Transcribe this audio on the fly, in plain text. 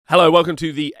Hello, welcome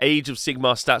to the Age of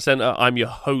Sigmar Stat Center. I'm your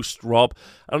host, Rob.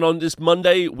 And on this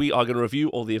Monday, we are going to review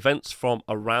all the events from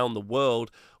around the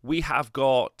world. We have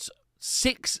got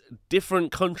 6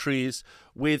 different countries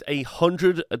with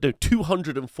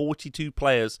 242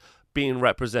 players being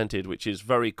represented, which is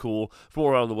very cool, from all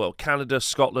around the world. Canada,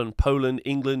 Scotland, Poland,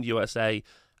 England, USA,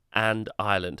 and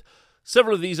Ireland.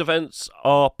 Several of these events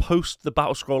are post the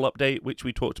Battlescroll update, which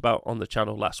we talked about on the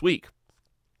channel last week.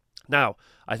 Now,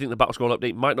 I think the Battlescroll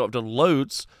update might not have done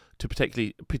loads to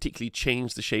particularly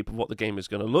change the shape of what the game is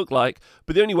going to look like,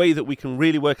 but the only way that we can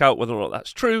really work out whether or not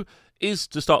that's true is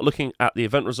to start looking at the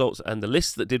event results and the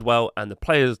lists that did well and the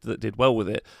players that did well with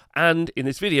it. And in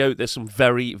this video, there's some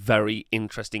very, very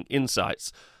interesting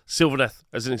insights. Sylvaneth,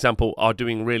 as an example, are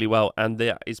doing really well, and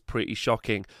that is pretty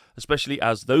shocking, especially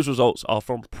as those results are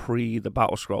from pre the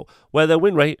Battlescroll, where their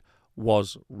win rate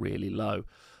was really low.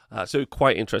 So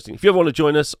quite interesting. If you ever want to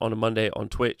join us on a Monday on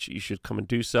Twitch, you should come and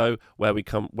do so, where we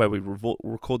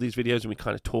record these videos and we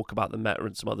kind of talk about the meta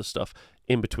and some other stuff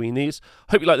in between these.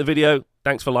 Hope you like the video.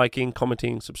 Thanks for liking,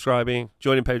 commenting, subscribing,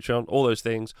 joining Patreon, all those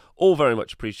things. All very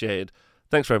much appreciated.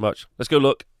 Thanks very much. Let's go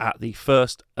look at the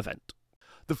first event.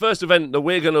 The first event that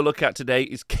we're going to look at today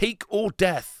is Cake or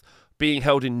Death, being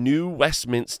held in New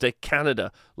Westminster,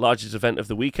 Canada. Largest event of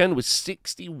the weekend with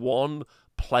 61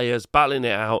 players battling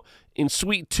it out in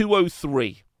Suite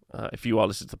 203. If you are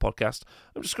listening to the podcast,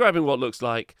 I'm describing what looks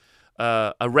like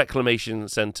a reclamation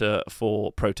centre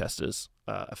for protesters,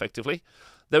 effectively.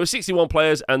 There were 61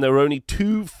 players and there were only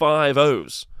 2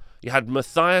 5-0s. You had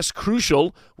Matthias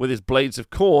Crucial with his Blades of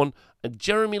Corn and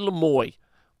Jeremy Lemoy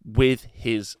with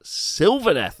his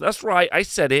Sylvaneth. That's right, I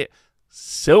said it.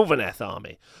 Sylvaneth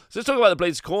army. So let's talk about the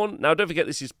Blades of Corn. Now, don't forget,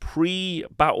 this is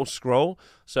pre-Battlescroll,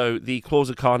 so the Claws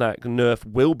of Karnak nerf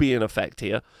will be in effect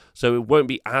here, so it won't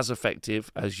be as effective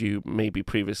as you maybe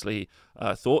previously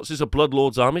thought. So it's a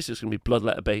Bloodlord's army, so it's going to be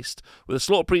Bloodletter based, with a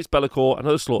Slaughter Priest, Bellicor,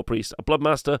 another Slaughter Priest, a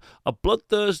Bloodmaster, a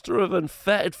Bloodthirster, and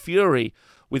Fetid Fury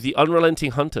with the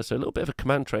Unrelenting Hunter, so a little bit of a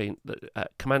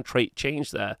command trait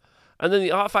change there. And then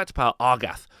the Artifact Power,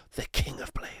 Argath, the King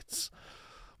of Blades,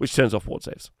 which turns off ward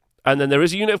saves. And then there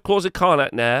is a unit of Claws of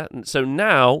Karnak there. And so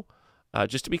now,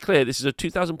 just to be clear, this is a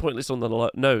 2,000 point list on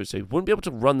the nose, so you wouldn't be able to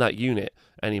run that unit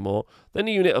anymore. Then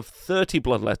a unit of 30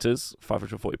 Bloodletters,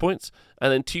 540 points,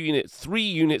 and then 3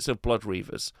 units of Blood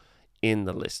Reavers in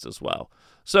the list as well.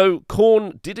 So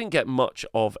Khorne didn't get much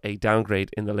of a downgrade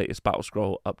in the latest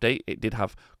Battlescroll update. It did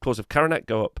have Claws of Karnak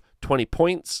go up 20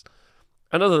 points.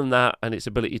 And other than that, and its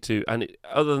ability to,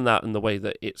 other than that, and the way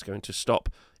that it's going to stop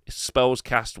spells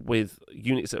cast with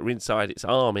units that are inside its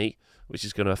army, which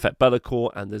is going to affect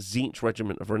Bellicor and the Tzeentch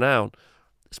Regiment of Renown,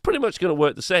 it's pretty much going to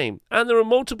work the same. And there are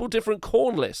multiple different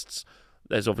Khorne lists.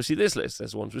 There's obviously this list.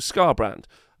 There's ones with Scarbrand.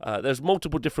 There's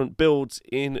multiple different builds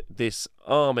in this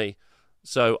army.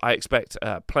 So I expect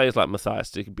players like Matthias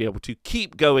to be able to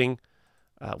keep going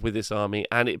with this army,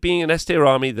 and it being an S-tier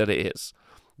army that it is.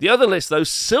 The other list, though,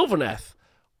 Sylvaneth.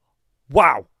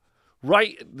 Wow.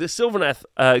 Right, the Sylvaneth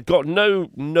got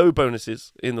no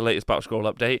bonuses in the latest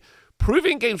Battlescroll update.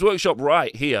 Proving Games Workshop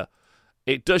right here.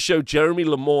 It does show Jeremy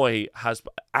Lemoy has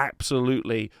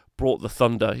absolutely brought the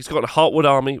thunder. He's got a Heartwood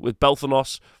army with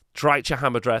Belthanos, Drycha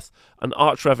Hammerdreth, an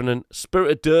Arch Revenant,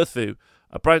 Spirit of Durthu,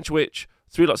 a Branch Witch,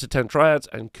 3 lots of 10 Triads,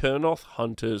 and Kurnoth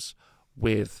Hunters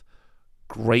with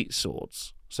Great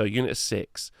Swords. So unit of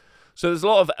 6. So there's a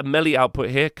lot of melee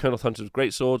output here. Kurnoth Hunters with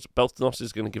great swords. Belthanos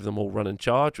is going to give them all run and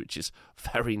charge, which is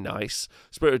very nice.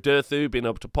 Spirit of Durthu being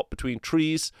able to pop between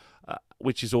trees,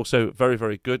 which is also very,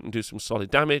 very good and do some solid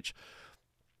damage.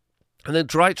 And then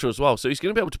Drycha as well. So he's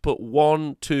going to be able to put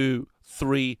 1, 2,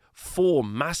 3, 4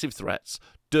 massive threats.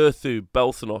 Durthu,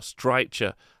 Belthanos,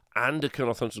 Drycha, and a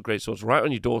Kurnoth Hunters with great swords right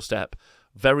on your doorstep.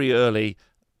 Very early.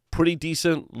 Pretty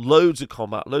decent. Loads of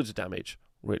combat, loads of damage.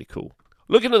 Really cool.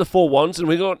 Looking at the 4-1s, and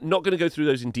we're not going to go through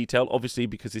those in detail, obviously,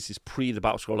 because this is pre the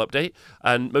Battlescroll update,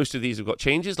 and most of these have got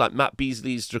changes, like Matt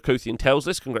Beasley's Dracothian Tales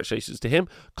list, congratulations to him,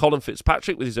 Colin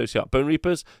Fitzpatrick with his Ossiarch Bone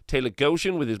Reapers, Taylor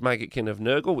Goshen with his Maggotkin of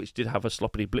Nurgle, which did have a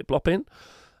sloppity blip-blop in,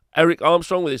 Eric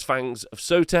Armstrong with his Fangs of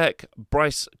Sotek,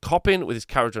 Bryce Coppin with his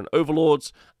Caradron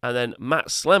Overlords, and then Matt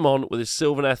Slemon with his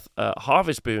Sylvaneth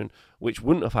Harvest Boon, which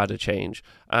wouldn't have had a change.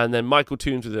 And then Michael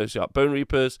Toons with his Ossiarch Bone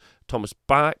Reapers, Thomas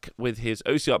Back with his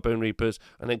Ossiarch Bone Reapers,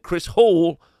 and then Chris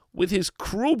Hall with his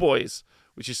Cruel Boys,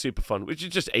 which is super fun, which is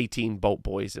just 18 Bolt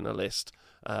Boys in a list,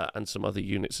 and some other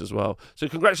units as well. So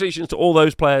congratulations to all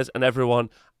those players and everyone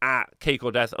at Cake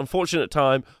or Death. Unfortunate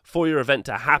time for your event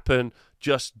to happen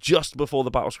just before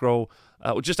the Battlescroll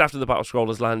or just after the Battle Scroll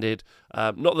has landed.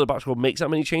 Not that the Battle Scroll makes that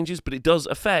many changes, but it does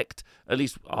affect at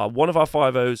least one of our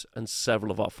 5-0s and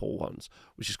several of our 4-1s,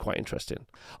 which is quite interesting.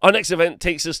 Our next event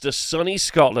takes us to sunny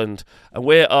Scotland, and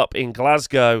we're up in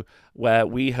Glasgow, where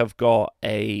we have got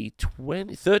a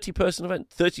 32-person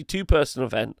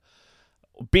event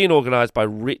being organised by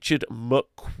Richard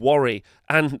McQuarrie.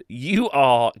 And you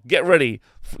are, get ready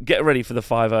for the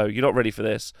 5-0. You're not ready for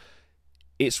this.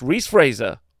 It's Reese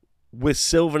Fraser with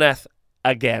Sylvaneth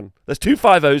again. There's 2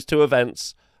 5-0s, 2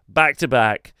 events, back to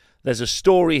back. There's a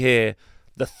story here.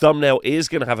 The thumbnail is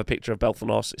going to have a picture of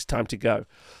Belthanos. It's time to go.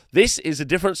 This is a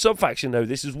different sub-faction, though.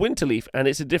 This is Winterleaf, and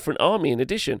it's a different army in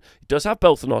addition. It does have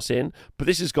Belthanos in, but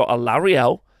this has got a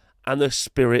Lariel and the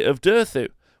Spirit of Durthu,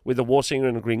 with a Warsinger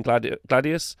and a Green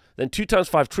Gladius. Then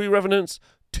 2x5 Tree Revenants,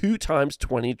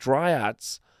 2x20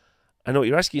 Dryads. I know what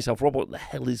you're asking yourself, Rob, what the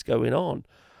hell is going on?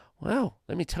 Well,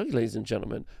 let me tell you, ladies and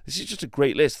gentlemen, this is just a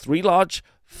great list. 3 large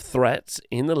threats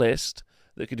in the list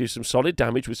that could do some solid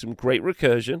damage with some great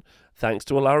recursion, thanks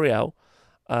to a Lariel,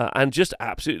 and just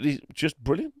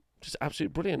brilliant. Just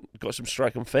absolutely brilliant. Got some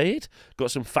strike and fade. Got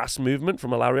some fast movement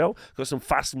from Alariel. Got some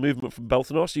fast movement from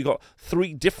Belthanos. You got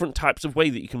 3 different types of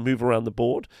way that you can move around the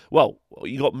board. Well,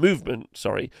 you got movement,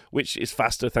 which is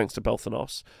faster thanks to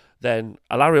Belthanos. Then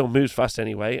Alariel moves fast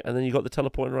anyway, and then you got the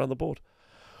teleporting around the board.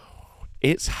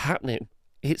 It's happening.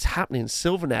 It's happening.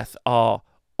 Sylvaneth are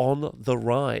on the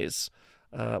rise.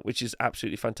 Which is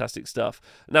absolutely fantastic stuff.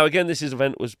 Now, again, this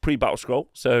event was pre-Battle Scroll,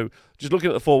 so just looking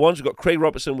at the 4-1s, we've got Craig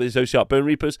Robertson with his Ossiarch Bone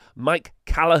Reapers, Mike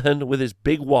Callahan with his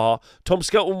Big War, Tom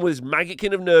Skelton with his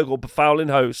Maggotkin of Nurgle, Befouling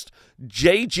Host,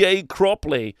 JJ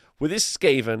Cropley with his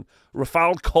Skaven,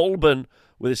 Rafal Colburn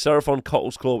with his Seraphon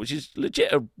Cottle's Claw, which is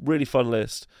legit a really fun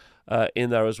list in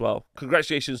there as well.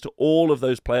 Congratulations to all of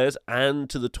those players and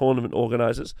to the tournament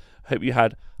organisers. Hope you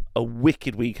had a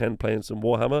wicked weekend playing some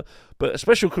Warhammer, but a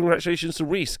special congratulations to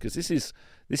Reese, because this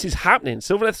is happening.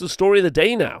 Sylvaneth's the story of the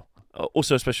day now.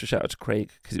 Also a special shout out to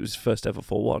Craig, because it was his first ever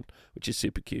 4-1, which is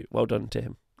super cute. Well done to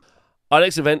him. Our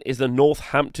next event is the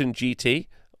Northampton GT,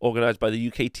 organised by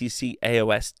the UKTC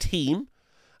AOS team.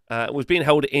 It was being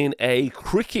held in a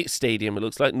cricket stadium. It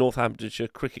looks like Northamptonshire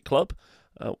Cricket Club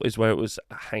is where it was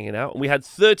hanging out, and we had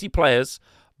 30 players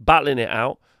battling it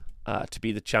out to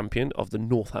be the champion of the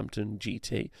Northampton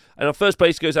GT. And our first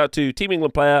place goes out to Team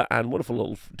England player and wonderful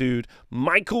little dude,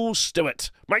 Mike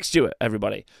Stewart,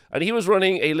 everybody. And he was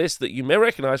running a list that you may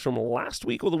recognise from last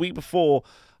week or the week before,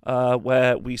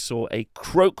 where we saw a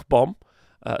Croak Bomb,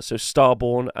 so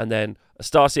Starborn, and then a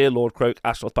Starseer, Lord Croak,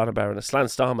 Ashloth Bannerbearer, and a Slan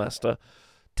Starmaster.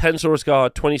 10 Saurus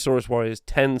Guard, 20 Saurus Warriors,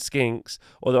 10 Skinks,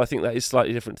 although I think that is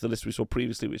slightly different to the list we saw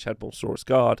previously, which had more Saurus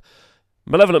Guard.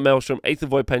 Malevolent Maelstrom, 8th of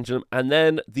Void Pendulum, and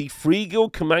then the Free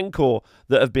Guild Command Corps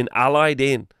that have been allied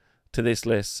in to this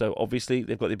list. So obviously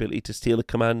they've got the ability to steal a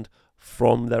command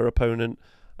from their opponent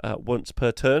once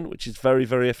per turn, which is very,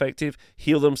 very effective.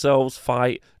 Heal themselves,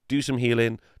 fight, do some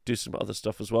healing, do some other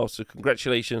stuff as well. So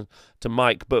congratulations to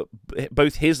Mike, but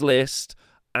both his list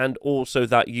and also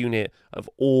that unit have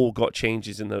all got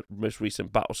changes in the most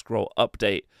recent Battle Scroll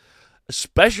update. A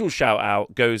special shout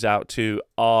out goes out to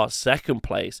our second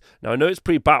place. Now, I know it's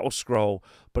pre-Battle Scroll,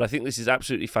 but I think this is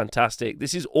absolutely fantastic.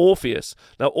 This is Orpheus.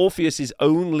 Now, Orpheus is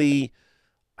only,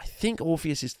 I think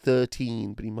Orpheus is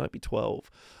 13, but he might be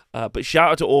 12. But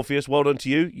shout out to Orpheus. Well done to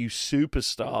you, you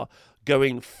superstar.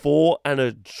 Going 4 and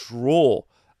a draw.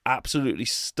 Absolutely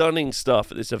stunning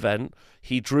stuff at this event.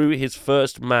 He drew his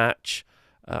first match.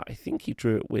 I think he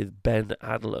drew it with Ben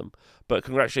Adlam, but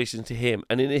congratulations to him.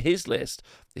 And in his list,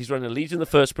 he's running a Legion of the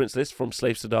First Prince list from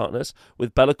Slaves to Darkness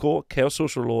with Be'lakor, Chaos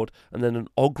Sorcerer Lord, and then an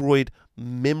Ogroid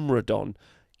Mimrodon.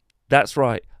 That's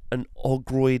right, an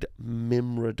Ogroid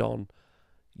Mimrodon.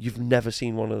 You've never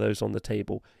seen one of those on the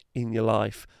table in your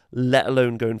life, let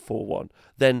alone going 4-1.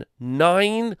 Then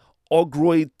 9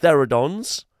 Ogroid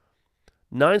Therodons,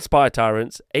 9 Spire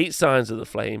Tyrants, 8 Signs of the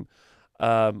Flame,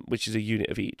 which is a unit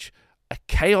of each, a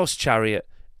Chaos Chariot,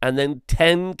 and then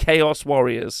 10 Chaos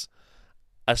Warriors,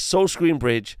 a Soul Screen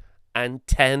Bridge, and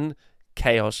 10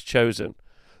 Chaos Chosen.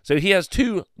 So he has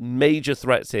 2 major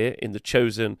threats here in the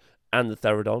Chosen and the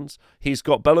Therodons. He's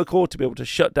got Be'lakor to be able to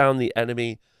shut down the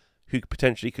enemy who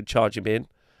potentially could charge him in.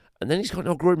 And then he's got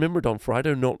an Ogroid Mimrodon for I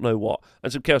do not know what.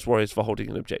 And some Chaos Warriors for holding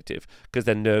an objective, because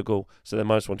they're Nurgle, so they're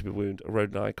 -1 to be wound, a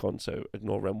Rodent Icon, so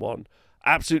ignore Rem 1.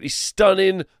 Absolutely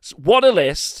stunning. What a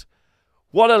list.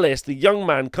 What a list. The young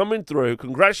man coming through.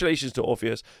 Congratulations to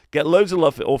Orpheus. Get loads of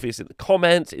love for Orpheus in the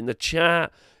comments, in the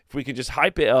chat. If we could just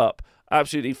hype it up.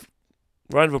 Absolutely.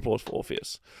 Round of applause for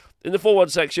Orpheus. In the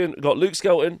forward section, we've got Luke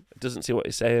Skelton. Doesn't see what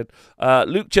he's saying.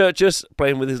 Luke Churches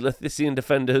playing with his Lethician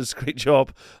defenders. Great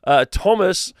job.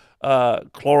 Thomas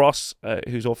Kloros,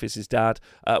 who's off his dad,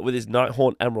 with his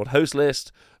Nighthaunt Emerald host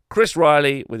list. Chris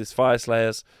Riley with his Fire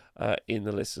Slayers in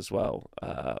the list as well.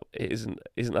 Isn't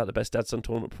that the best dad-son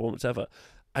tournament performance ever?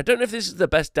 I don't know if this is the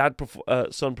best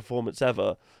dad-son performance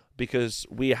ever, because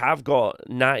we have got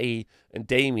Natty and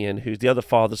Damien, who's the other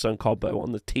father-son combo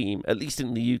on the team, at least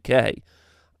in the UK.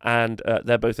 And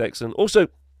they're both excellent. Also,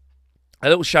 a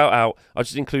little shout out, I'll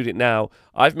just include it now.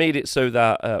 I've made it so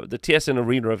that the TSN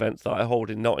Arena events that I hold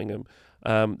in Nottingham,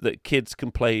 that kids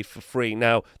can play for free.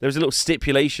 Now, there's a little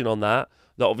stipulation on that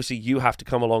obviously you have to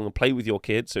come along and play with your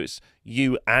kid. So it's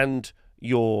you and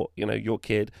your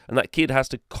kid. And that kid has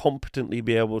to competently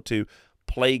be able to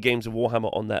play games of Warhammer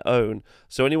on their own.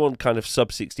 So anyone kind of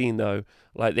sub 16 though,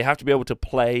 like they have to be able to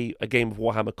play a game of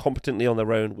Warhammer competently on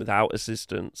their own without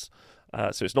assistance.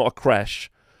 So it's not a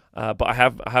creche, but I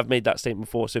have made that statement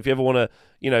before. So if you ever want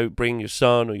to, bring your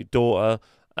son or your daughter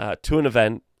to an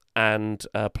event and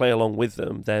play along with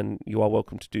them, then you are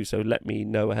welcome to do so. Let me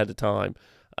know ahead of time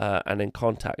and then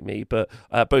contact me. But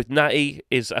both Natty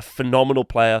is a phenomenal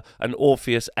player and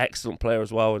Orpheus, excellent player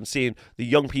as well. And seeing the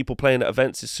young people playing at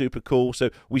events is super cool. So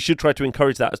we should try to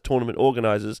encourage that as tournament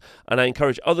organisers. And I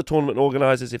encourage other tournament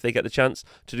organisers, if they get the chance,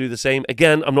 to do the same.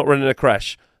 Again, I'm not running a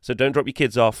creche, so don't drop your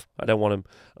kids off. I don't want them.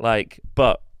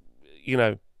 But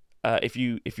if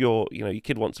your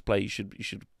kid wants to play, you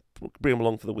should bring them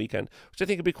along for the weekend, which I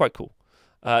think would be quite cool.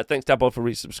 Thanks, Dabod, for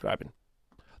resubscribing.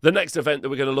 The next event that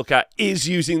we're going to look at is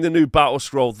using the new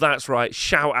Battlescroll. That's right.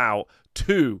 Shout out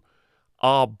to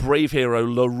our brave hero,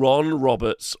 LaRon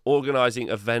Roberts, organising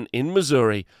an event in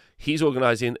Missouri. He's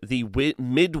organising the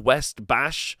Midwest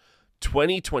Bash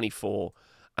 2024.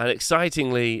 And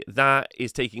excitingly, that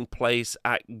is taking place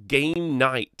at Game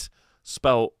Night,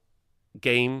 spelled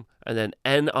game and then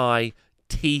Nite.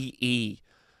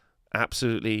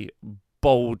 Absolutely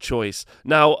bold choice.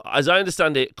 Now, as I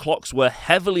understand it, clocks were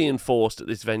heavily enforced at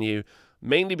this venue,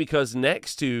 mainly because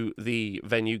next to the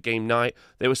venue, Game Night,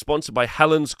 they were sponsored by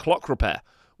Helen's Clock Repair,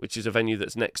 which is a venue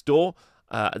that's next door.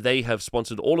 They have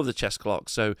sponsored all of the chess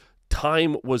clocks, so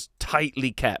time was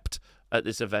tightly kept at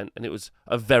this event, and it was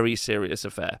a very serious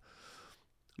affair.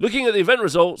 Looking at the event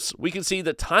results, we can see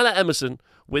that Tyler Emerson,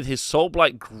 with his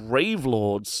Soulblight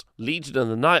Gravelords, Legion and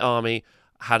the Night Army,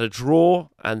 had a draw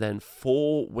and then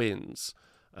 4 wins.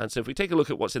 And so if we take a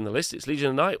look at what's in the list, it's Legion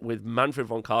of Night with Manfred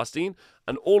von Karstein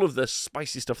and all of the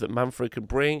spicy stuff that Manfred can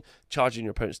bring. Charging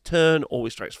your opponent's turn,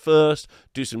 always strikes first,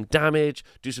 do some damage,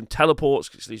 do some teleports,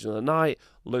 because it's Legion of the Night,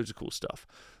 loads of cool stuff.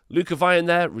 Lucavi in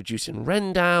there, reducing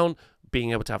Ren down,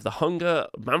 being able to have the hunger.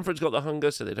 Manfred's got the hunger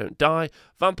so they don't die.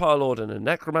 Vampire Lord and a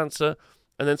Necromancer.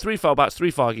 And then 3 Foulbats,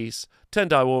 3 Fargies, 10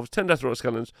 Direwolves, 10 Deathrock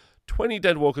Skeletons, 20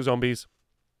 Deadwalker Zombies,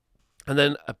 and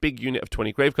then a big unit of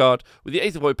 20 Graveguard with the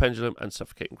Aether Void Pendulum and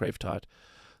Suffocating Gravetide.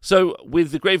 So with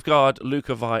the Graveguard,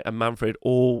 Lucavi and Manfred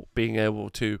all being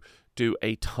able to do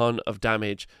a ton of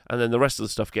damage, and then the rest of the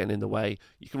stuff getting in the way,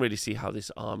 you can really see how this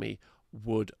army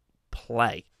would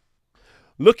play.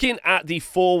 Looking at the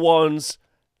 4-1s,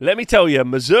 let me tell you,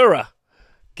 Missouri,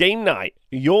 Game Night,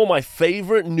 you're my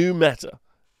favourite new meta.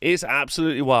 It's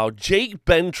absolutely wild. Jake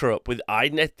Bentrup with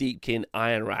Idneth Deepkin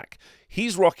Iron Rack.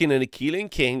 He's rocking an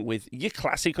Achillean King with your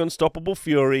classic Unstoppable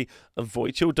Fury and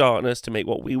Void Chill Darkness to make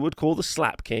what we would call the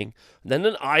Slap King. And then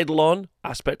an Eidolon,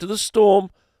 Aspect of the Storm.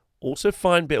 Also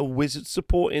fine bit of Wizard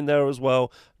support in there as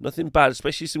well. Nothing bad,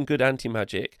 especially some good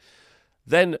anti-magic.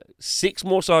 Then 6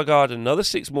 Morsar Guard, another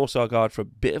 6 Morsar Guard for a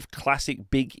bit of classic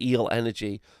big eel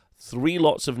energy. 3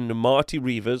 lots of Namati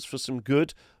Reavers for some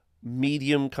good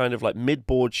medium kind of like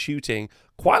mid-board shooting.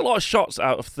 Quite a lot of shots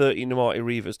out of 30 Namati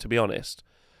Reavers, to be honest.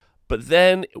 But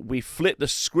then we flip the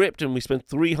script and we spend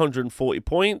 340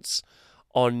 points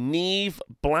on Neve,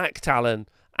 Black Talon,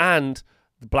 and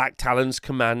the Black Talon's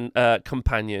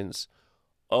companions.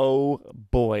 Oh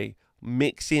boy,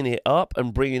 mixing it up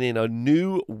and bringing in a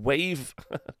new wave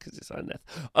because it's Idneth,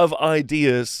 of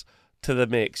ideas to the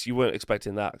mix. You weren't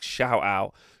expecting that. Shout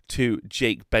out to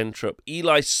Jake Bentrup.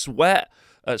 Eli Sweat,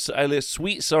 alias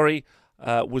Sweet,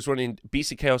 was running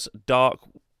Beast of Chaos Dark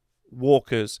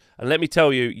Walkers, and let me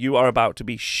tell you, you are about to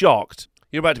be shocked.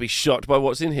 You're about to be shocked by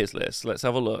what's in his list. Let's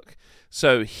have a look.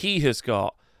 So he has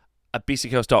got a Beast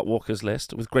of Chaos Dark Walkers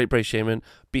list with Great Brave Shaman,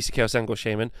 Beast of Chaos Angor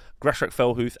Shaman, Grashrak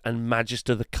Fellhoof, and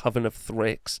Magister the Coven of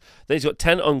Thrix. Then he's got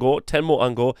 10 Ungor, 10 more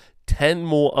Ungor, 10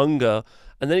 more Unger,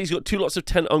 and then he's got 2 lots of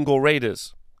 10 Ungor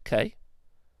Raiders. Okay.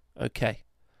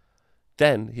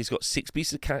 Then he's got 6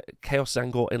 Beasts of Chaos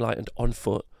Angor Enlightened on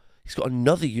foot. He's got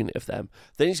another unit of them.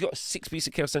 Then he's got a 6-piece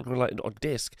of Chaos Enlightening Light on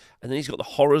disc. And then he's got the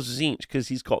Horrors of Tzeentch because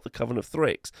he's got the Coven of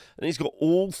Thrix. And he's got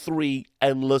all 3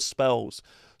 endless spells.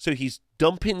 So he's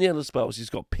dumping the endless spells. He's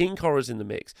got pink horrors in the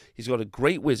mix. He's got a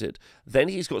great wizard. Then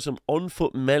he's got some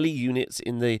on-foot melee units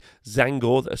in the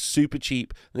Zangor that are super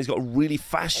cheap. And he's got a really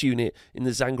fast unit in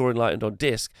the Zangor Enlightened on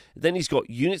disc. Then he's got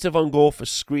units of Ungor for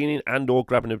screening and or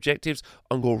grabbing objectives.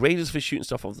 Ungor Raiders for shooting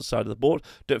stuff off the side of the board.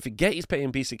 Don't forget he's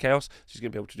paying Beast of Chaos. So he's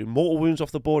going to be able to do mortal wounds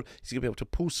off the board. He's going to be able to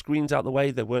pull screens out the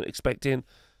way they weren't expecting.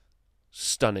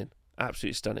 Stunning.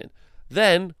 Absolutely stunning.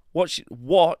 Then watch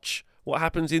what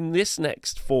happens in this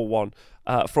next 4-1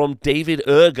 from David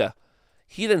Erger.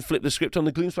 He then flipped the script on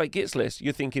the Gloomspite Gits list.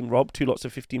 You're thinking, Rob, 2 lots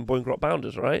of 15 Boingrot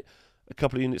Bounders, right? A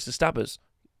couple of units of Stabbers.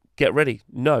 Get ready.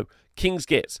 No. King's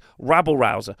Gits, Rabble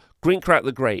Rouser, Grinkrak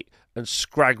the Great, and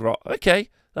Scragrot. Okay,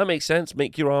 that makes sense.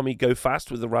 Make your army go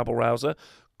fast with the Rabble Rouser.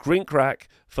 Grinkrak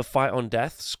for Fight on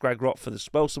Death, Scragrot for the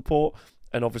spell support,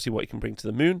 and obviously what you can bring to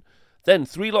the moon. Then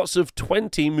 3 lots of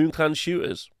 20 Moonclan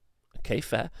Shooters. Okay,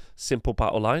 fair. Simple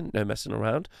battle line, no messing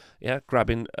around. Yeah,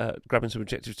 grabbing some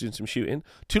objectives, doing some shooting.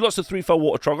 2 lots of 3 fell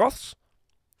water Troggoths.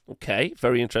 Okay,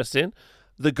 very interesting.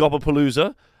 The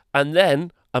Gobblepalooza, and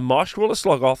then a Marshcrawler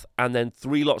Sloggoth, and then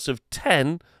 3 lots of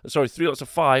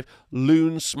 5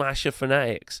 Loon Smasher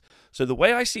Fanatics. So the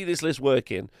way I see this list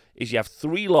working is you have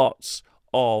 3 lots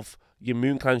of your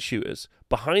Moonclan Shooters.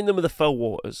 Behind them are the Fell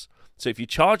Waters. So if you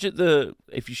charge at the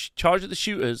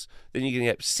shooters, then you're going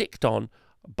to get sicked on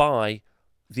by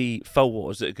the Fell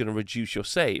Waters that are going to reduce your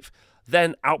save.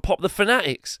 Then out pop the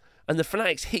Fanatics, and the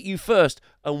Fanatics hit you first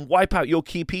and wipe out your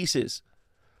key pieces.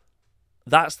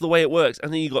 That's the way it works.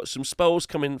 And then you've got some spells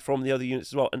coming from the other units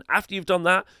as well. And after you've done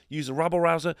that, use a Rabble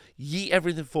Rouser, yeet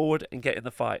everything forward, and get in the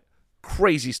fight.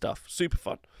 Crazy stuff. Super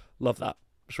fun. Love that.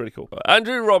 It's really cool.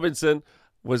 Andrew Robinson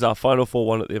was our final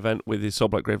 4-1 at the event with his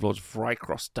Soulblight Gravelords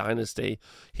Vrykros Dynasty.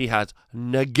 He had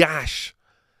Nagash.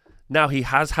 Now, he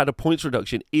has had a points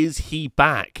reduction. Is he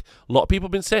back? A lot of people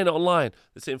have been saying it online.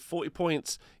 They're saying 40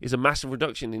 points is a massive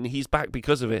reduction, and he's back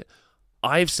because of it.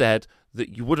 I've said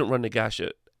that you wouldn't run Nagash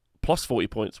at plus 40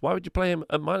 points. Why would you play him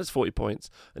at minus 40 points?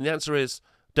 And the answer is,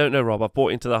 don't know, Rob. I've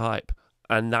bought into the hype.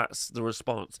 And that's the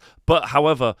response. But,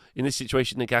 however, in this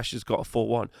situation, Nagash has got a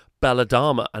 4-1.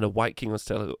 Belladama and a White King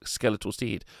on Skeletal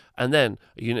Steed. And then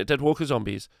a unit of Deadwalker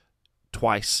Zombies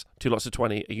twice. 2 lots of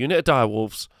 20. A unit of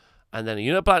Direwolves. And then a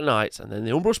unit of Black Knights, and then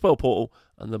the Umbral Spell Portal,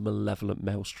 and the Malevolent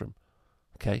Maelstrom.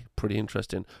 Okay, pretty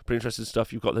interesting. Pretty interesting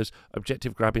stuff. You've got those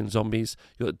objective-grabbing zombies.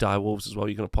 You've got Direwolves as well.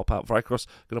 You're going to pop out Vrykros.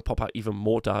 Going to pop out even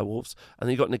more Direwolves. And then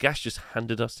you've got Nagash just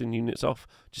hand-dusting units off,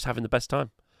 just having the best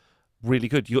time. Really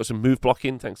good. You've got some move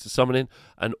blocking, thanks to summoning,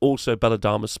 and also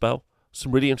Belladama's spell.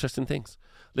 Some really interesting things.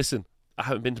 Listen, I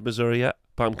haven't been to Missouri yet,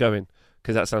 but I'm going,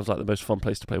 because that sounds like the most fun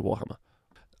place to play Warhammer.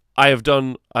 I have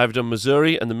done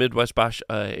Missouri and the Midwest Bash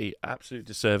a absolute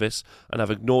disservice, and I've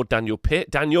ignored Daniel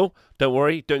Pitt. Daniel, don't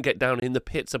worry, don't get down in the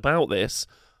pits about this.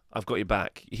 I've got your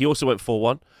back. He also went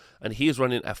 4-1, and he is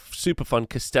running a super fun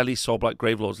Castelli Soulblight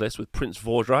Gravelords list with Prince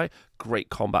Vordrai, great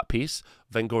combat piece,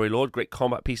 Vengori Lord, great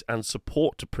combat piece, and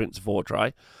support to Prince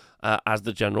Vordrai as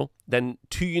the general. Then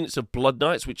 2 units of Blood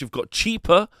Knights, which have got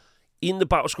cheaper in the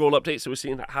Battlescroll update, so we're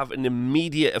seeing that have an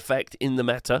immediate effect in the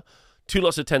meta. 2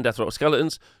 lots of 10 Death Rattle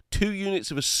Skeletons, 2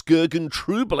 units of a Skurgan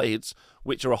True Blades,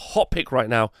 which are a hot pick right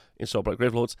now in Soulblight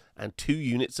Gravelords, and 2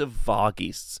 units of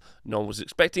Vargheists. No one was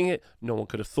expecting it. No one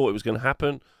could have thought it was going to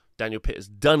happen. Daniel Pitt has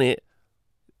done it.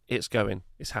 It's going.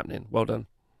 It's happening. Well done.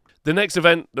 The next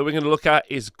event that we're going to look at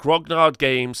is Grognard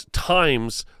Games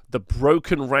times the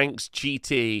Broken Ranks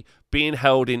GT, being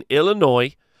held in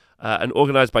Illinois and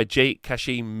organised by Jake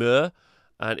Kashi-Mur.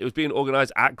 And it was being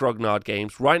organised at Grognard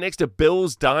Games, right next to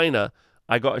Bill's Diner.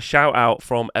 I got a shout out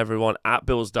from everyone at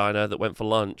Bill's Diner that went for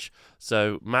lunch.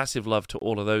 So massive love to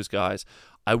all of those guys.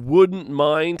 I wouldn't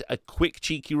mind a quick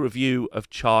cheeky review of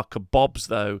Char Kebabs,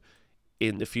 though,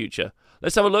 in the future.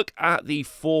 Let's have a look at the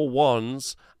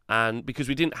 4-1s, and because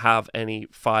we didn't have any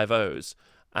 5-0s.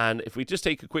 And if we just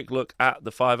take a quick look at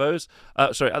the 5-0s,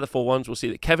 at the 4-1s, we'll see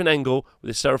that Kevin Engel with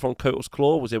his Seraphon Kotal's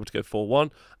Claw was able to go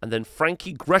 4-1. And then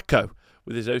Frankie Greco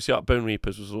with his Ossiarch Bone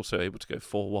Reapers was also able to go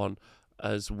 4-1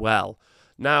 as well.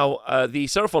 Now, the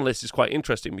Seraphon list is quite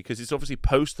interesting because it's obviously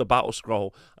post the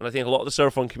Battlescroll, and I think a lot of the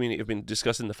Seraphon community have been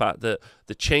discussing the fact that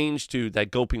the change to their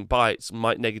Gulping Bites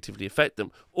might negatively affect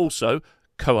them. Also,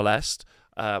 Coalesced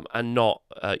and not,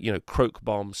 Croak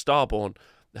Bomb Starborn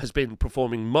has been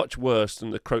performing much worse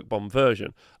than the Croak Bomb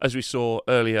version, as we saw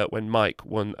earlier when Mike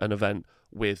won an event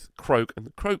with Croak and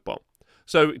the Croak Bomb.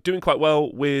 So doing quite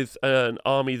well with an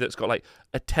army that's got like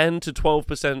a 10 to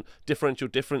 12% differential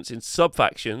difference in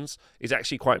sub-factions is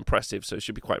actually quite impressive, so it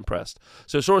should be quite impressed.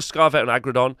 So I saw a Scarvet on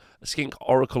Agrodon, a Skink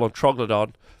Oracle on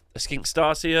Troglodon, a Skink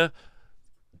Starseer,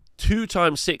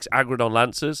 2x6 Agrodon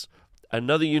Lancers,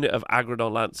 another unit of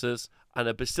Agrodon Lancers, and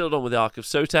a Bastildon with the Ark of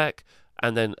Sotek,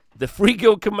 and then the Free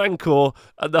Guild Command Corps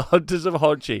and the Hunters of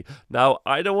Honchi. Now,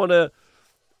 I don't want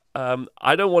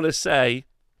to say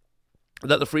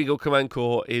that the Free Guild Command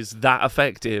Corps is that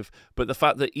effective, but the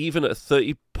fact that even at a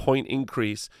 30-point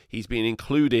increase, he's been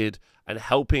included and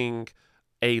helping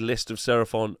a list of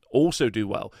Seraphon also do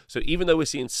well. So even though we're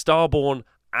seeing Starborn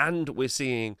and we're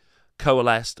seeing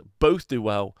Coalesced both do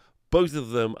well, both of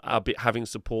them are having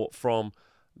support from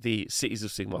the Cities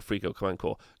of Sigmar Free Guild Command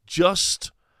Corps.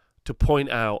 Just to point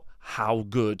out how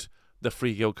good the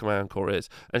Free Guild Command Corps is.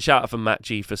 And shout out for Matt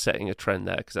G for setting a trend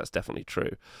there, because that's definitely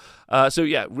true. So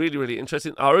yeah, really, really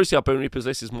interesting. Our OCR Bone Reapers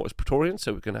list is Mortis Praetorian,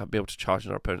 so we're going to be able to charge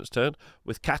in our opponent's turn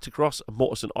with Catacross,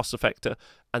 Mortis and Ossifector,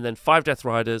 and then 5 Death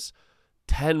Riders,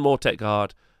 10 Mortek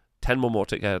Guard, 10 more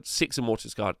Mortek Guard, 6 of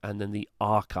Mortis Guard, and then the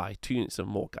Archai, 2 units of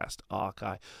Morghast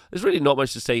Archai. There's really not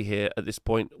much to say here at this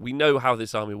point. We know how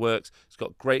this army works. It's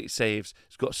got great saves.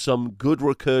 It's got some good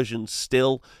recursion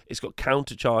still. It's got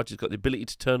counter charge. It's got the ability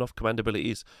to turn off command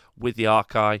abilities with the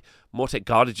Archai. Mortek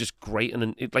Guard is just great,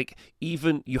 and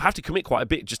even you have to commit quite a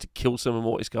bit just to kill some of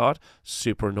Mortis Guard.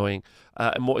 Super annoying.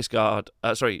 And Mortis Guard,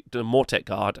 the Mortek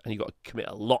Guard, and you've got to commit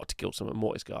a lot to kill some of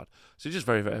Mortis Guard. So just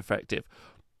very, very effective.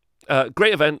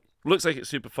 Great event. Looks like it's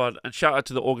super fun, and shout out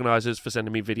to the organisers for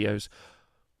sending me videos.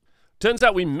 Turns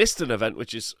out we missed an event,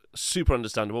 which is super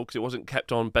understandable because it wasn't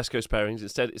kept on Best Coast Pairings.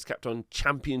 Instead, it's kept on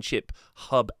Championship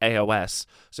Hub AOS.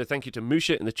 So thank you to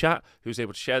Musha in the chat, who was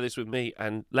able to share this with me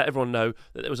and let everyone know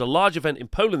that there was a large event in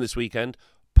Poland this weekend,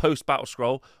 post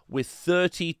Battlescroll, with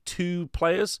 32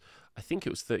 players. I think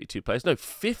it was 32 players. No,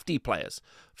 50 players.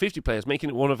 50 players, making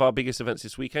it one of our biggest events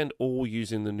this weekend, all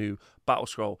using the new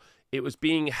Battlescroll. It was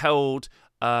being held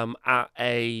at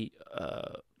a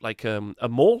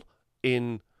mall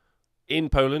in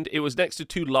Poland. It was next to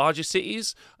 2 larger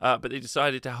cities, but they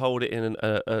decided to hold it in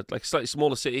a slightly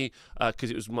smaller city because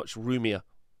it was much roomier.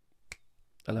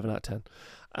 11 out of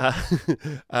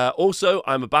 10. Also,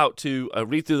 I'm about to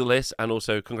read through the list and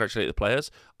also congratulate the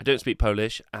players. I don't speak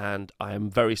Polish, and I am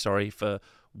very sorry for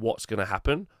what's going to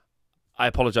happen. I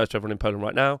apologise to everyone in Poland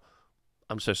right now.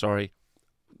 I'm so sorry.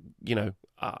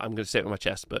 I'm going to say it on my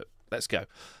chest, but let's go.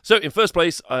 So in first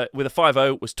place, with a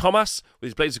 5-0, was Thomas with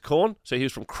his Blades of Corn. So he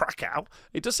was from Krakow.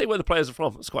 It does say where the players are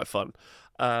from. It's quite fun.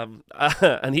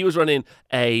 And he was running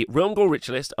a Realm Gore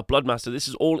Ritualist, a Bloodmaster. This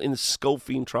is all in the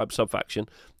Skullfiend tribe subfaction.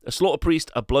 A Slaughter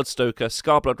Priest, a Bloodstoker,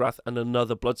 Scar Bloodwrath, and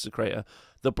another Bloodsecrator.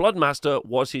 The Bloodmaster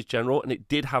was his general, and it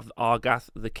did have Argath,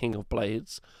 the King of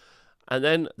Blades. And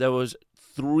then there was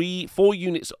 4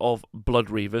 units of Blood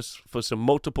Reavers for some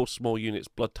multiple small units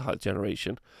Blood Tide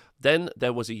generation. Then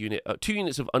there was 2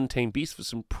 units of Untamed Beast for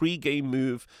some pre-game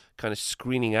move kind of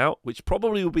screening out, which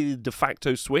probably will be the de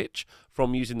facto switch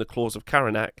from using the Claws of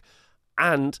Karanak.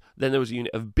 And then there was a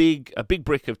unit of a big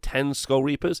brick of 10 Skull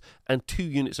Reapers and 2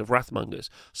 units of Wrathmongers.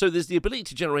 So there's the ability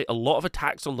to generate a lot of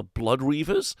attacks on the Blood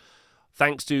Reavers,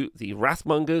 thanks to the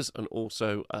Wrathmongers and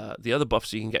also the other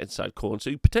buffs you can get inside Khorne.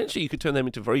 So potentially you could turn them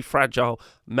into very fragile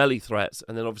melee threats.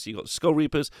 And then obviously you've got the Skull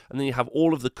Reapers, and then you have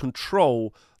all of the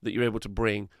control that you're able to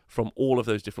bring from all of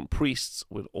those different priests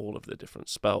with all of the different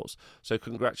spells. So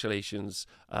congratulations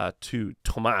to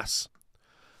Thomas.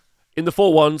 In the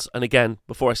 4-1s, and again,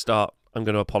 before I start, I'm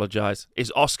going to apologise,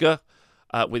 is Oscar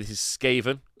with his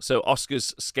Skaven. So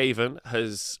Oscar's Skaven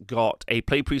has got a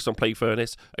Plague Priest on Plague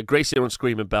Furnace, a Grey Seer on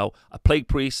Screaming Bell, a Plague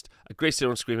Priest, a Grey Seer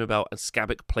on Screaming Bell, and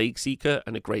Skabic Plague Seeker,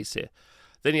 and a Grey Seer.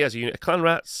 Then he has a unit of Clan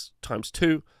Rats times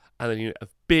 2, and then a unit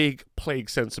of big Plague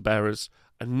Censer Bearers,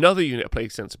 another unit of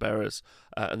Plague Censer Bearers,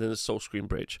 and then the Soul Screen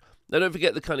Bridge. Now don't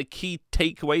forget the kind of key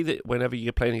takeaway that whenever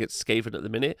you're playing against Skaven at the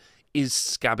minute is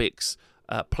Skabic's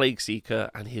Plague Seeker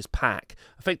and his pack.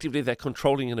 Effectively, they're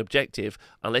controlling an objective.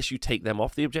 Unless you take them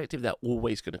off the objective, they're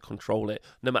always going to control it,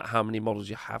 no matter how many models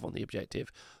you have on the objective.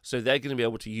 So they're going to be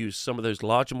able to use some of those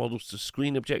larger models to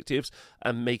screen objectives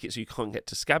and make it so you can't get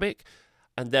to Skabic,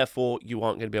 and therefore you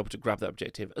aren't going to be able to grab that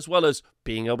objective, as well as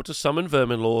being able to summon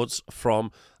Vermin Lords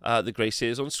from the Grey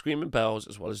Seers on Screaming Bells,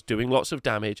 as well as doing lots of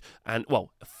damage, and,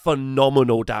 well,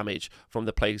 phenomenal damage from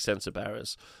the Plague Censer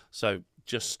Bearers. So,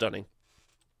 just stunning.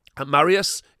 And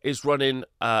Marius is running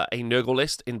a Nurgle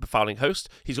list in Befouling Host.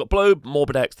 He's got Blobe,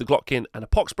 Morbidex, the Glotkin, and a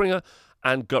Poxbringer,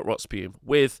 and Gut Rot Spume,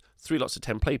 with 3 lots of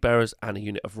 10 Plague Bearers and a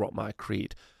unit of Rotmire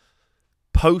Creed.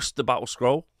 Post the Battle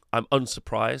Scroll, I'm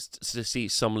unsurprised to see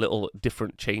some little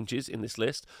different changes in this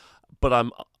list. but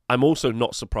I'm also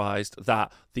not surprised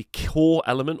that the core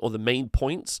element or the main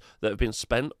points that have been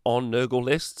spent on Nurgle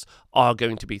lists are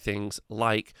going to be things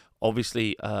like,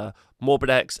 obviously,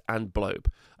 Morbidex and Blobe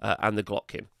and the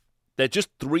Glotkin. They're just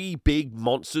 3 big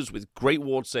monsters with great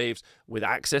ward saves, with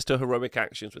access to heroic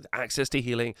actions, with access to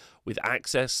healing, with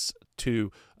access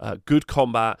to good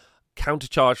combat.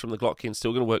 Countercharge from the Glotkin,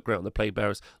 still going to work great on the Plague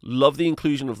Bearers. Love the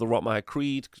inclusion of the Rotmire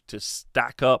Creed to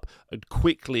stack up and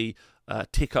quickly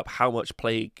tick up how much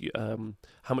plague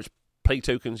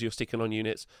tokens you're sticking on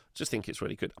units. Just think it's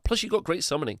really good. Plus, you've got great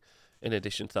summoning in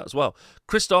addition to that as well.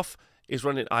 Christoph is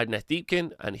running Idoneth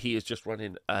Deepkin, and he is just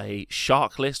running a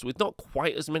shark list with not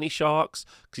quite as many sharks,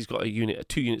 because he's got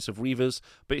 2 units of Reavers,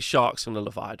 but it's sharks and a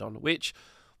Leviathan, which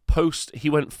he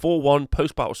went 4-1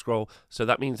 post Battlescroll, so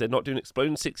that means they're not doing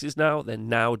exploding 6s now, they're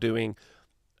now doing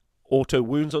auto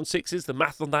wounds on 6s. The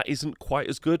math on that isn't quite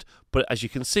as good, but as you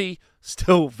can see,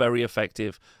 still very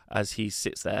effective as he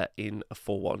sits there in a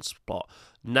 4-1 spot.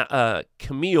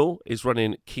 Camille is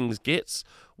running King's Gits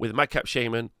with Madcap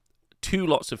Shaman, 2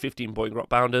 lots of 15 Boiling Rock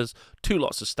Bounders, 2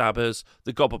 lots of Stabbers,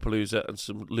 the Gobblepalooza, and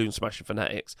some Loon Smashing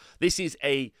Fanatics. This is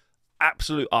a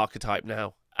absolute archetype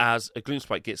now as a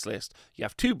Gloomspite Gits list. You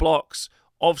have 2 blocks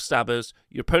of Stabbers,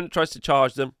 your opponent tries to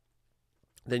charge them,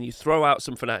 then you throw out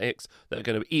some Fanatics that are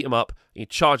going to eat them up, and you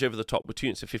charge over the top with 2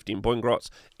 units of 15 Boingrots.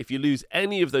 If you lose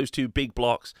any of those 2 big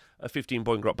blocks of 15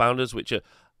 Boingrot Bounders, which are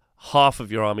half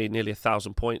of your army, nearly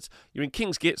 1,000 points, you're in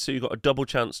King's Gits, so you've got a double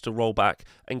chance to roll back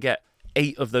and get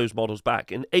 8 of those models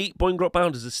back. And 8 Boingrot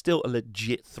Bounders is still a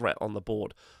legit threat on the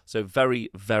board. So very,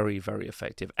 very, very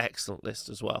effective. Excellent list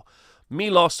as well.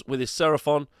 Milos with his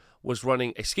Seraphon was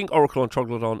running a Skink Oracle on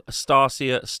Troglodyte, a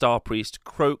Starseer, a Star Priest,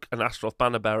 Croak, and Astaroth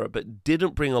Bannerbearer, but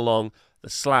didn't bring along the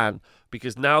Slann,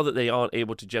 because now that they aren't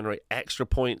able to generate extra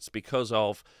points because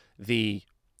of the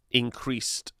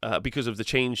because of the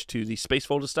change to the Space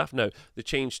Folder staff, the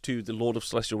change to the Lord of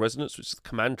Celestial Resonance, which is the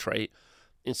command trait,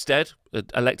 instead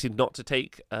elected not to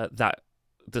take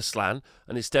the Slann,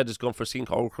 and instead has gone for a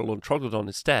Skink Oracle on Troglodyte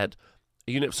instead.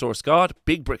 A unit of Saurus Guard,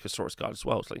 big brick of Saurus Guard as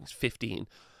well, so it's 15.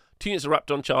 2 units of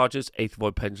Raptor Chargers, 8th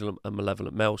Void Pendulum, and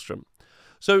Malevolent Maelstrom.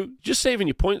 So just saving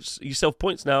yourself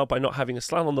points now by not having a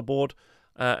Slann on the board,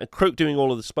 and Croak doing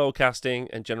all of the spell casting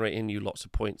and generating you lots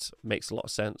of points makes a lot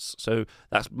of sense. So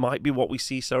that might be what we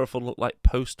see Seraphon look like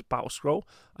post Battlescroll.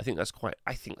 I think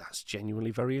that's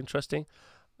genuinely very interesting,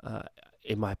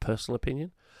 in my personal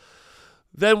opinion.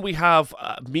 Then we have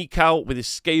Mikau with his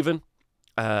Skaven.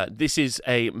 This is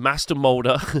a Master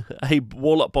Molder, a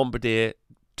Warlock Bombardier,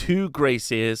 3 Grey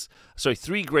Seers,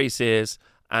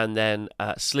 and then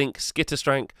Slink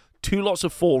Skitterstrank, 2 lots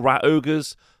of 4 Rat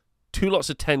Ogres, 2 lots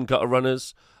of 10 Gutter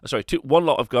Runners, 1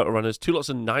 lot of Gutter Runners, 2 lots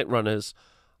of Night Runners,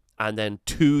 and then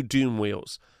 2 Doom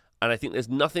Wheels. And I think there's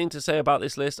nothing to say about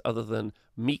this list other than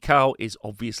Mikau is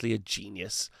obviously a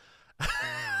genius.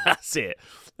 That's it.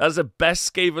 That's the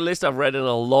best Skaven list I've read in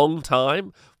a long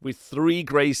time, with 3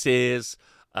 Grey Seers,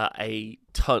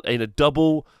 in a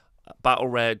double Battle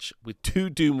Reg with 2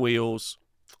 Doom Wheels.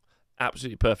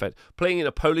 Absolutely perfect. Playing in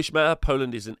a Polish meta,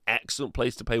 Poland is an excellent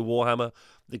place to play Warhammer.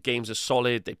 The games are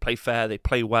solid, they play fair, they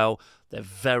play well, they're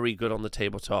very good on the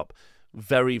tabletop.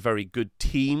 Very, very good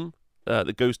team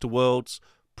that goes to Worlds.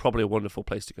 Probably a wonderful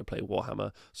place to go play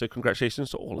Warhammer. So congratulations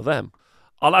to all of them.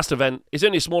 Our last event is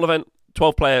only a small event,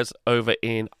 12 players over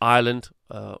in Ireland.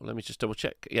 Let me just double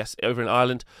check. Yes, over in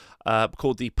Ireland,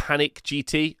 called the Panic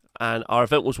GT. And our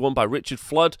event was won by Richard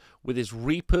Flood with his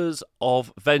Reapers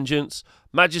of Vengeance,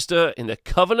 Magister in the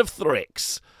Coven of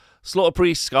Thrix, Slaughter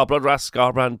Priest, Scar Bloodwrath,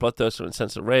 Scarbrand, Bloodthirster, and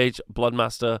Sense of Rage,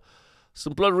 Bloodmaster,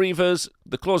 some Blood Reavers,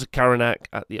 the Claws of Karanak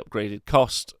at the upgraded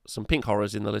cost, some Pink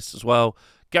Horrors in the list as well,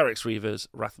 Garrick's Reavers,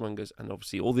 Wrathmongers, and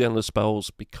obviously all the endless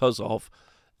spells because of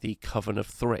the Coven of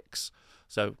Thrix.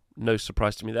 So no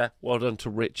surprise to me there. Well done to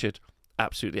Richard.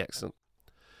 Absolutely excellent.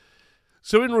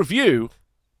 So in review,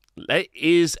 there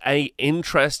is an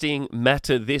interesting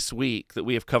meta this week that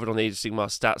we have covered on the Age of Sigmar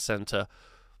Stat Center.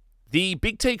 The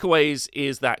big takeaways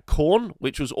is that Khorne,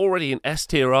 which was already an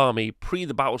S-tier army pre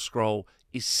the Battlescroll,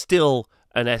 is still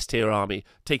an S-tier army,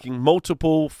 taking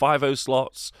multiple 5-0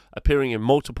 slots, appearing in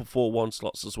multiple 4-1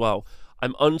 slots as well.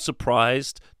 I'm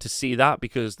unsurprised to see that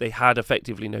because they had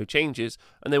effectively no changes,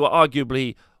 and they were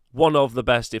arguably one of the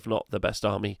best, if not the best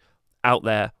army out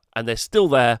there, and they're still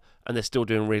there, and they're still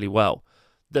doing really well.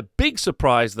 The big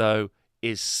surprise, though,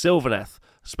 is Sylvaneth,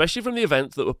 especially from the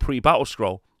events that were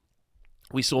pre-Battlescroll.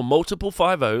 We saw multiple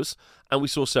 5-0s, and we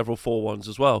saw several 4-1s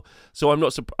as well. So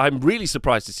I'm really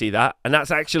surprised to see that, and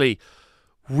that's actually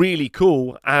really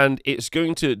cool, and it's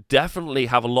going to definitely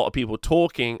have a lot of people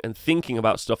talking and thinking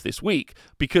about stuff this week,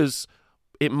 because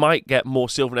it might get more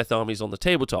Sylvaneth armies on the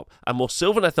tabletop. And more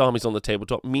Sylvaneth armies on the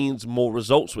tabletop means more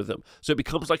results with them. So it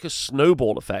becomes like a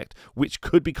snowball effect, which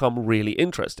could become really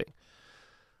interesting.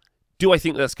 Do I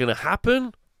think that's going to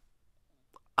happen?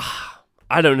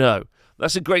 I don't know.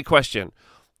 That's a great question.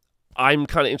 I'm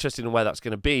kind of interested in where that's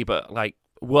going to be, but like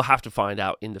we'll have to find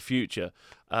out in the future.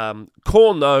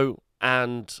 Khorne, though,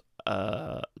 and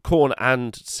Khorne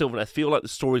and Sylvaneth feel like the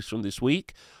stories from this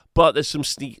week, but there's some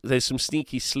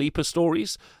sneaky sleeper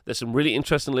stories. There's some really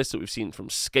interesting lists that we've seen from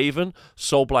Skaven.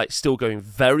 Soulblight still going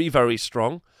very, very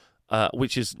strong,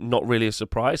 which is not really a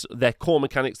surprise. Their core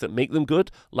mechanics that make them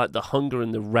good, like the hunger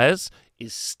and the res,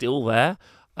 is still there,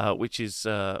 which is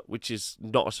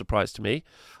not a surprise to me.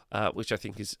 Which I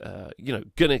think is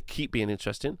gonna keep being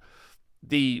interesting.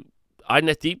 The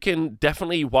Idoneth Deepkin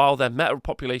definitely, while their meta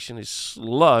population is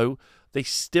slow, they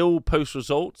still post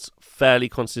results fairly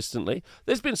consistently.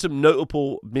 There's been some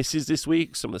notable misses this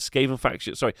week. Some of the Skaven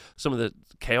factions, some of the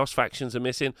Chaos factions are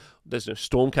missing. There's no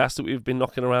Stormcast that we've been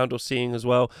knocking around or seeing as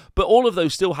well. But all of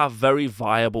those still have very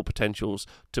viable potentials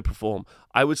to perform.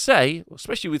 I would say,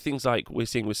 especially with things like we're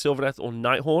seeing with Sylvaneth or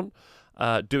Nighthorn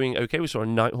doing okay. We saw a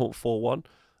Nighthawk 4-1.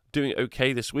 Doing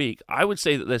okay this week. I would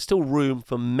say that there's still room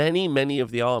for many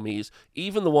of the armies,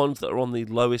 even the ones that are on the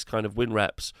lowest kind of win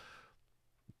reps,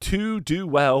 to do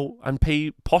well and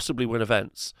possibly win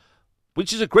events,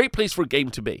 which is a great place for a game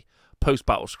to be post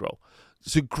Battlescroll.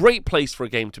 It's a great place for a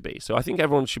game to be. So I think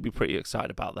everyone should be pretty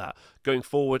excited about that going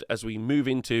forward as we move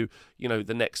into,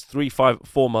 the next 3, 5,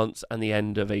 4 months and the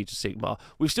end of Age of Sigmar.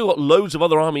 We've still got loads of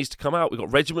other armies to come out. We've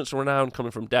got Regiments of Renown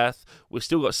coming from Death. We've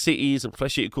still got Cities and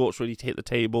Flesh Eater Courts ready to hit the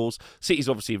tables. Cities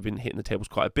obviously have been hitting the tables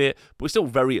quite a bit, but we're still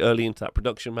very early into that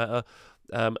production meta.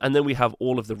 And then we have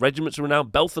all of the Regiments of Renown.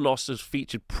 Belthanos has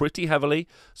featured pretty heavily.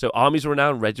 So Armies of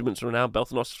Renown, Regiments of Renown.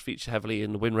 Belthanos has featured heavily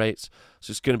in the win rates. So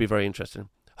it's going to be very interesting.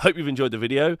 Hope you've enjoyed the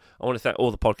video. I want to thank all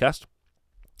the podcast.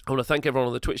 I want to thank everyone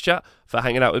on the Twitch chat for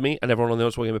hanging out with me and everyone on the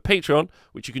Honest Wargamer Patreon,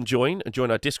 which you can join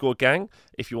our Discord gang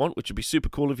if you want, which would be super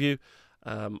cool of you.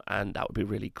 And that would be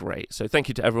really great. So thank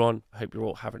you to everyone. I hope you're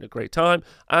all having a great time.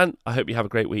 And I hope you have a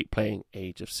great week playing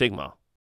Age of Sigmar.